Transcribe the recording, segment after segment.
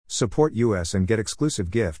Support us and get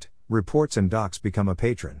exclusive gift, reports and docs. Become a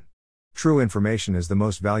patron. True information is the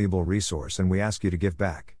most valuable resource and we ask you to give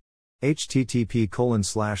back.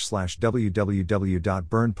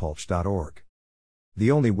 http://www.burnpulch.org.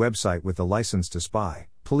 The only website with the license to spy,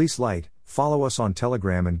 Police Light. Follow us on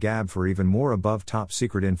Telegram and Gab for even more above top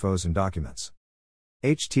secret infos and documents.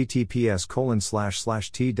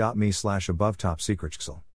 https://t.me/above-top-secret.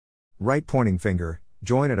 Right pointing finger,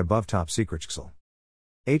 join at above-top-secret.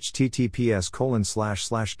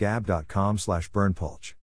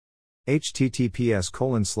 https://gab.com/burnpulch.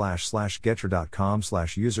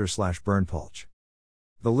 https://getter.com/user/burnpulch.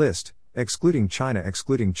 The list, excluding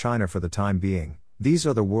China for the time being, these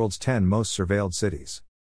are the world's 10 most surveilled cities.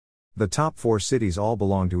 The top 4 cities all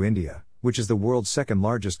belong to India, which is the world's second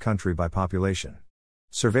largest country by population.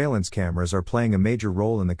 Surveillance cameras are playing a major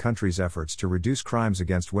role in the country's efforts to reduce crimes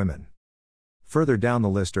against women. Further down the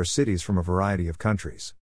list are cities from a variety of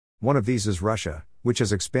countries. One of these is Russia, which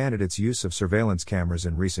has expanded its use of surveillance cameras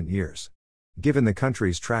in recent years. Given the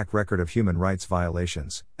country's track record of human rights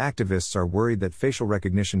violations, activists are worried that facial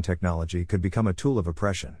recognition technology could become a tool of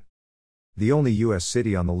oppression. The only U.S.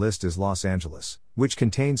 city on the list is Los Angeles, which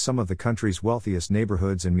contains some of the country's wealthiest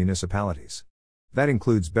neighborhoods and municipalities. That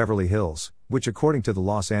includes Beverly Hills, which according to the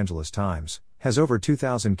Los Angeles Times, has over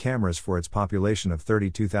 2,000 cameras for its population of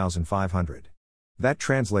 32,500. That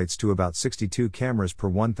translates to about 62 cameras per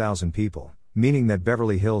 1,000 people, meaning that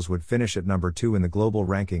Beverly Hills would finish at number 2 in the global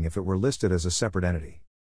ranking if it were listed as a separate entity.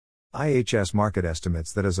 IHS Markit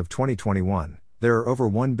estimates that as of 2021, there are over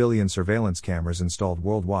 1 billion surveillance cameras installed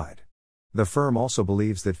worldwide. The firm also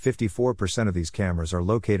believes that 54% of these cameras are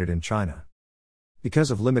located in China.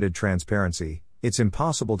 Because of limited transparency, it's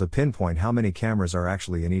impossible to pinpoint how many cameras are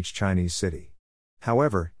actually in each Chinese city.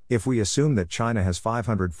 However, if we assume that China has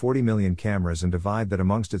 540 million cameras and divide that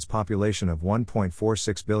amongst its population of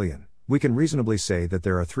 1.46 billion, we can reasonably say that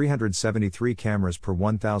there are 373 cameras per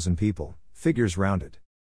 1,000 people, figures rounded.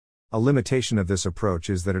 A limitation of this approach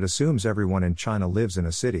is that it assumes everyone in China lives in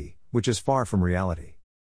a city, which is far from reality.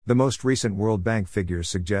 The most recent World Bank figures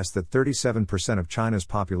suggest that 37% of China's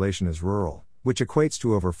population is rural, which equates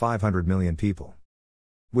to over 500 million people.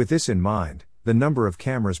 With this in mind, the number of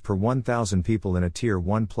cameras per 1,000 people in a Tier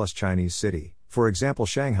 1 plus Chinese city, for example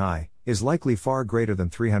Shanghai, is likely far greater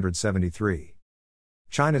than 373.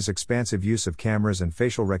 China's expansive use of cameras and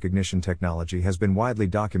facial recognition technology has been widely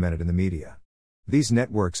documented in the media. These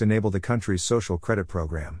networks enable the country's social credit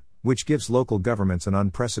program, which gives local governments an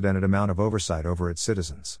unprecedented amount of oversight over its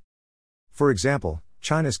citizens. For example,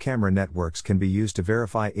 China's camera networks can be used to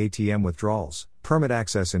verify ATM withdrawals, permit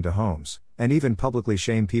access into homes, and even publicly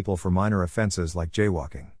shame people for minor offenses like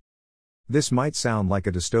jaywalking. This might sound like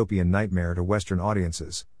a dystopian nightmare to Western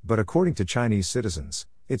audiences, but according to Chinese citizens,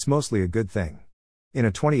 it's mostly a good thing. In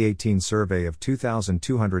a 2018 survey of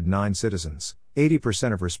 2,209 citizens,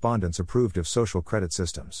 80% of respondents approved of social credit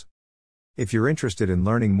systems. If you're interested in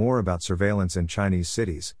learning more about surveillance in Chinese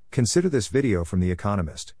cities, consider this video from The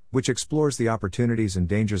Economist, which explores the opportunities and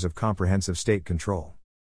dangers of comprehensive state control.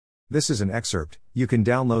 This is an excerpt. You can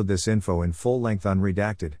download this info in full-length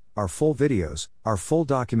unredacted, our full videos, our full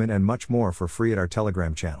document and much more for free at our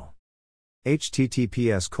Telegram channel.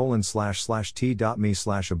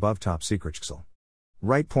 https://t.me/above-top-secret.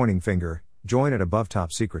 Right pointing finger, join at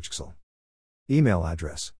above-top-secret. Email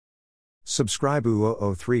address. Subscribe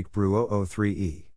 003 bru 003e.